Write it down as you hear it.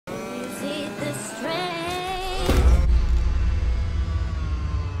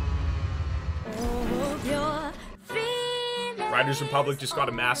Riders Republic just got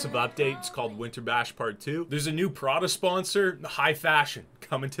a massive update. It's called Winter Bash Part 2. There's a new Prada sponsor, high fashion,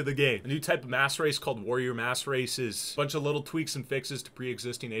 coming to the game. A new type of mass race called Warrior Mass Races. A bunch of little tweaks and fixes to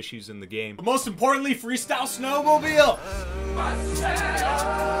pre-existing issues in the game. But most importantly, Freestyle Snowmobile!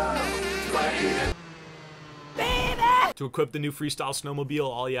 To equip the new Freestyle Snowmobile,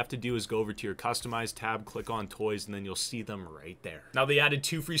 all you have to do is go over to your Customize tab, click on Toys, and then you'll see them right there. Now, they added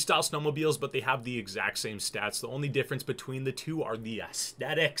 2 Freestyle Snowmobiles, but they have the exact same stats. The only difference between the two are the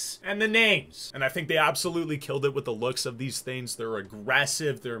aesthetics and the names. And I think they absolutely killed it with the looks of these things. They're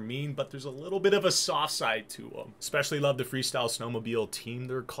aggressive, they're mean, but there's a little bit of a soft side to them. Especially love the Freestyle Snowmobile team,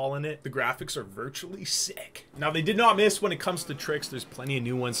 they're calling it. The graphics are virtually sick. Now, they did not miss when it comes to tricks. There's plenty of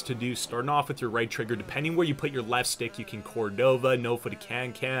new ones to do. Starting off with your right trigger, depending where you put your left stick, you can Cordova, no foot a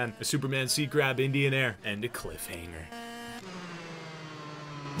can, a Superman seat grab, Indian air, and a cliffhanger.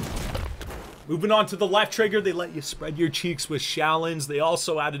 Moving on to the left trigger, they let you spread your cheeks with Shallons. They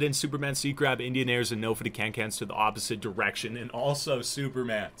also added in Superman seat grab, Indian airs, and no foot a can-cans to the opposite direction, and also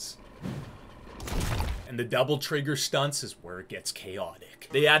Supermans. And the double trigger stunts is where it gets chaotic.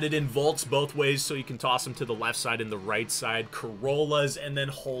 They added in vaults both ways so you can toss them to the left side and the right side, Corollas, and then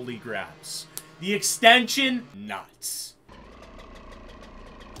holy grabs. The extension, nuts.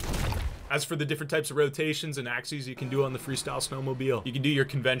 As for the different types of rotations and axes you can do on the Freestyle Snowmobile, you can do your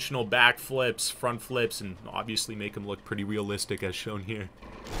conventional back flips, front flips, and obviously make them look pretty realistic as shown here.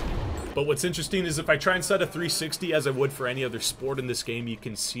 But what's interesting is if I try and set a 360 as I would for any other sport in this game, you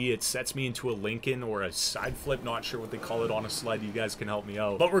can see it sets me into a Lincoln or a side flip. Not sure what they call it on a sled. You guys can help me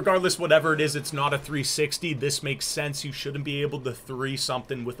out. But regardless, whatever it is, it's not a 360. This makes sense. You shouldn't be able to 3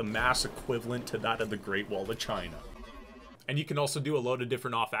 something with a mass equivalent to that of the Great Wall of China. And you can also do a load of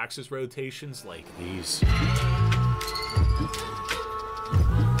different off-axis rotations like these.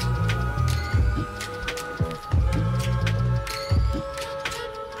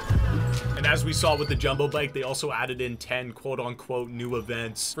 As we saw with the Jumbo Bike, they also added in 10 quote-unquote new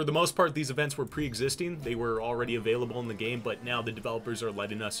events. For the most part, these events were pre-existing. They were already available in the game, but now the developers are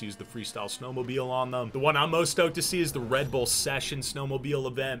letting us use the Freestyle Snowmobile on them. The one I'm most stoked to see is the Red Bull Session Snowmobile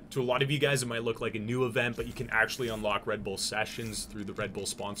event. To a lot of you guys, it might look like a new event, but you can actually unlock Red Bull Sessions through the Red Bull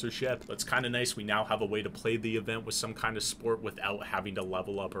sponsorship. That's kind of nice. We now have a way to play the event with some kind of sport without having to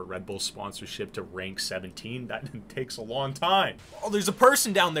level up our Red Bull sponsorship to rank 17. That takes a long time. Oh, there's a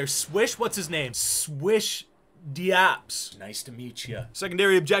person down there. Swish, what's his name? Swish Diaps. Nice to meet you.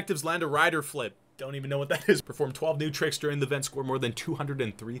 Secondary objectives: land a rider flip. Don't even know what that is. Perform 12 new tricks during the event. Score more than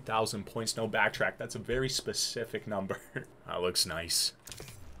 203,000 points. No backtrack. That's a very specific number. That looks nice.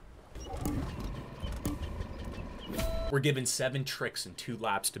 We're given 7 tricks in 2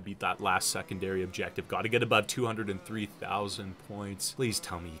 laps to beat that last secondary objective. Got to get above 203,000 points. Please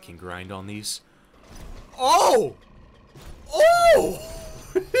tell me you can grind on these. Oh! Oh!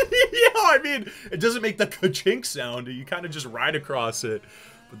 Yeah, I mean, it doesn't make the ka-chink sound. You kind of just ride across it.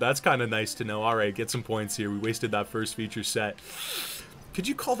 But that's kind of nice to know. All right, get some points here. We wasted that first feature set. Could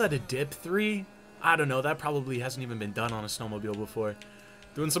you call that a dip 3? I don't know. That probably hasn't even been done on a snowmobile before.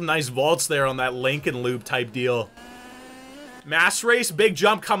 Doing some nice vaults there on that Lincoln loop type deal. Mass race, big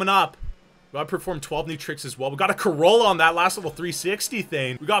jump coming up. We got to perform 12 new tricks as well. We got a Corolla on that last little 360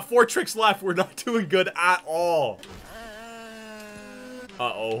 thing. We got 4 tricks left. We're not doing good at all.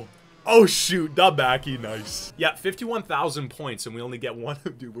 Uh-oh. Oh, shoot. The backy. Nice. Yeah, 51,000 points, and we only get 1.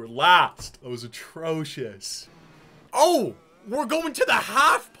 Dude, we're last. That was atrocious. Oh, we're going to the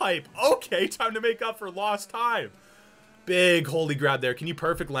half pipe. Okay, time to make up for lost time. Big holy grab there. Can you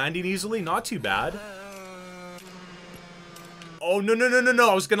perfect landing easily? Not too bad. Oh, no, no, no, no, no.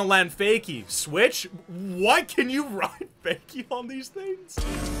 I was going to land fakie. Switch? What? Can you ride fakie on these things?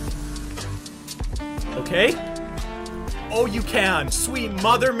 Okay. Oh, you can. Sweet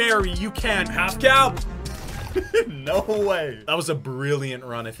Mother Mary, you can. Half cab. No way. That was a brilliant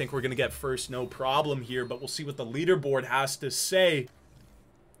run. I think we're going to get first, no problem here, but we'll see what the leaderboard has to say.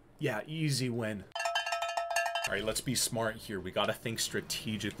 Yeah, easy win. All right, let's be smart here. We got to think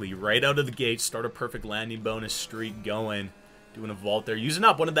strategically. Right out of the gate, start a perfect landing bonus streak going. Doing a vault there. Using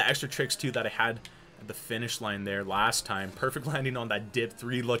up one of the extra tricks, too, that I had at the finish line there last time. Perfect landing on that dip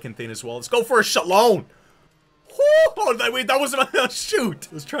 3 looking thing as well. Let's go for a shalom. Oh, wait, that wasn't a shoot.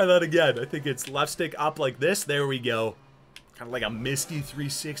 Let's try that again. I think it's left stick up like this. There we go. Kind of like a misty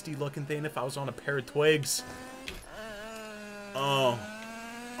 360 looking thing if I was on a pair of twigs. Oh.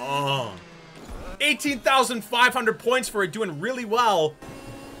 Oh. 18,500 points for it. Doing really well.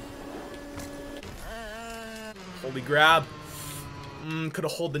 Holy grab. Could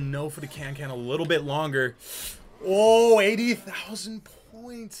have hold the no for the can a little bit longer. Oh, 80,000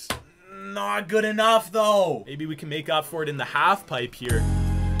 points. Not good enough, though. Maybe we can make up for it in the half pipe here.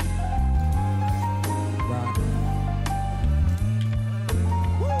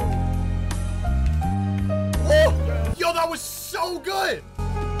 Oh, yo, that was so good.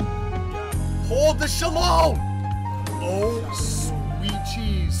 Hold the shalom. Oh, sweet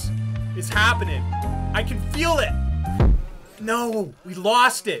cheese. It's happening. I can feel it. No, we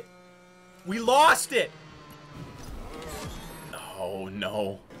lost it. We lost it. Oh,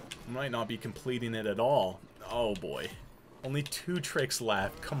 no. I might not be completing it at all. Oh, boy. Only 2 tricks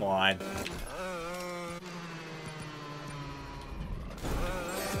left. Come on.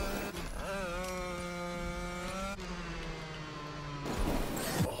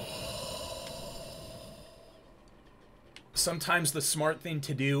 Sometimes the smart thing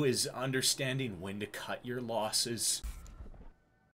to do is understanding when to cut your losses.